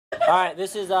Alright,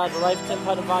 this is the Life Tip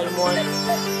Houde Volume 1.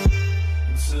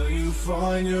 Until you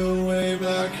find your way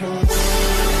back home.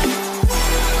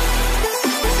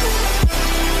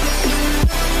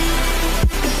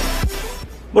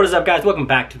 What is up, guys? Welcome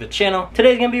back to the channel.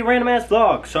 Today's gonna be a random ass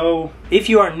vlog. So if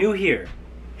you are new here,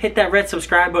 hit that red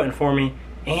subscribe button for me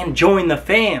and join the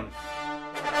fam.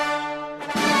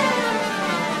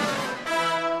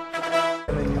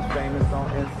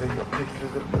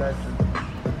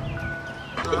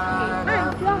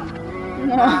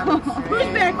 Who's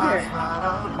back there?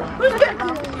 Who's back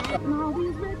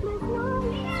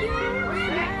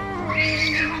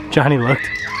there? Johnny looked.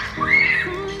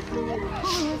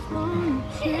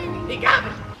 He got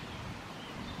me.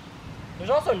 There's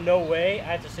also no way I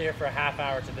have to sit here for a half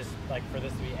hour to this, like, for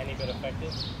this to be any bit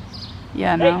effective.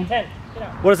 Yeah, no. Hey, 10, get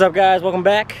out. What is up, guys? Welcome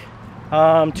back.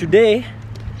 Today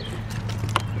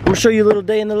I'm gonna show you a little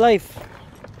day in the life.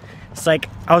 It's like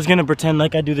I was gonna pretend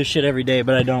like I do this shit every day,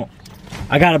 but I don't.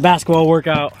 I got a basketball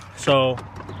workout, so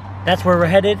that's where we're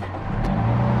headed.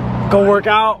 Go work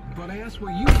out. But I asked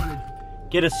what you wanted.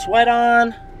 Get a sweat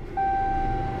on.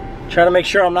 Try to make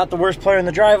sure I'm not the worst player in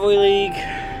the driveway league.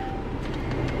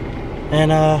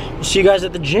 And we'll see you guys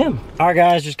at the gym. Our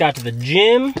guys just got to the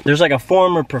gym. There's like a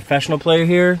former professional player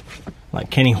here, like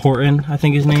Kenny Horton, I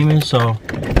think his name is. So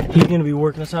he's gonna be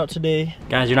working us out today.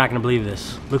 Guys, you're not gonna believe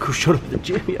this. Look who showed up at the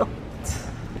gym, yo.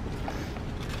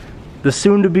 The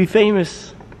soon to be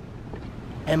famous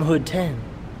Houde 10.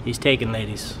 He's taken,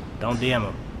 ladies. Don't DM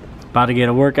him. About to get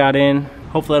a workout in.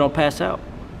 Hopefully I don't pass out.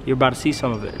 You're about to see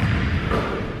some of it.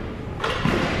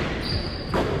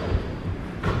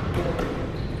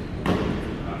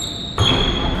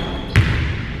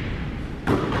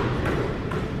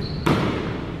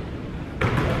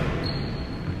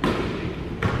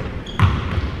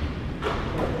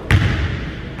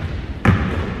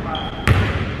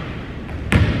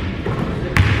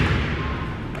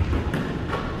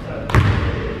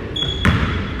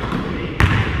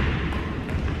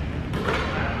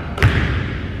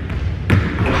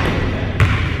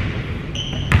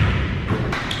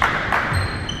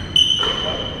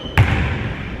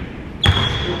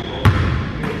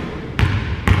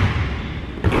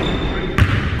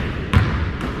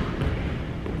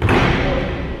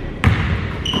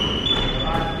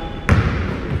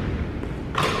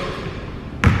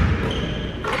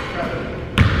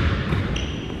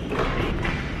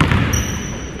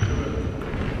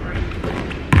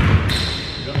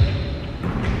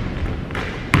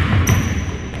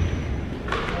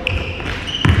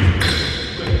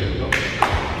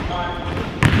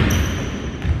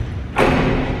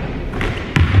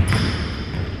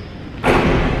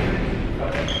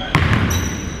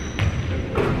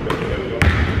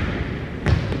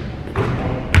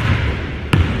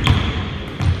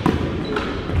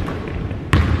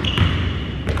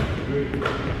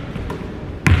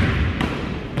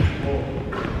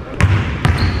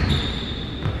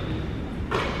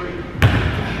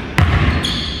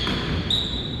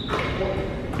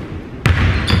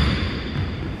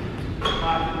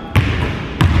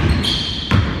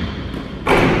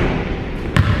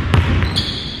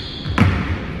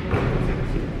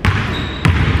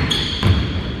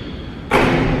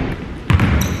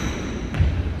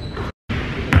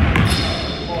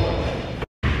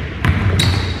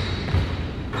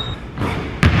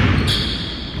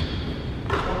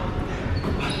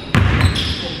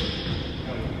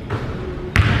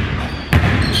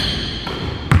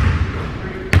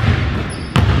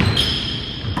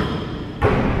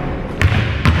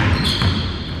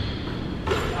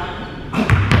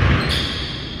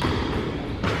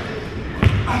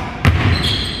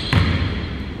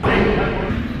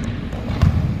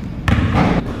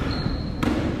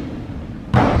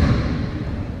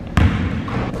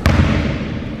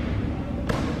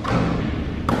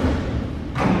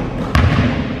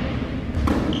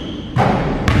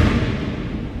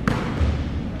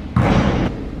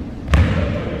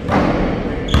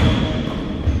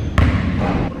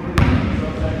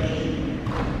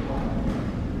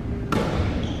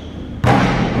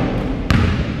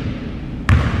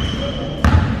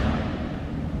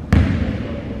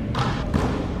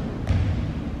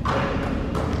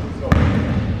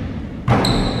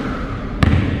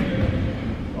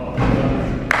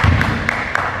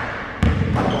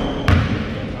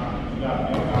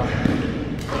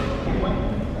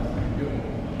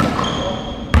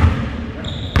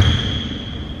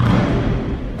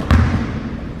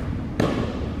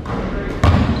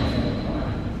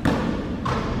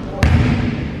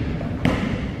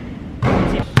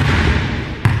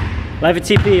 Life at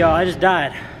TP, y'all. I just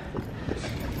died.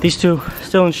 These two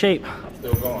still in shape. I'm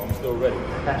still going. I'm still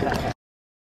ready.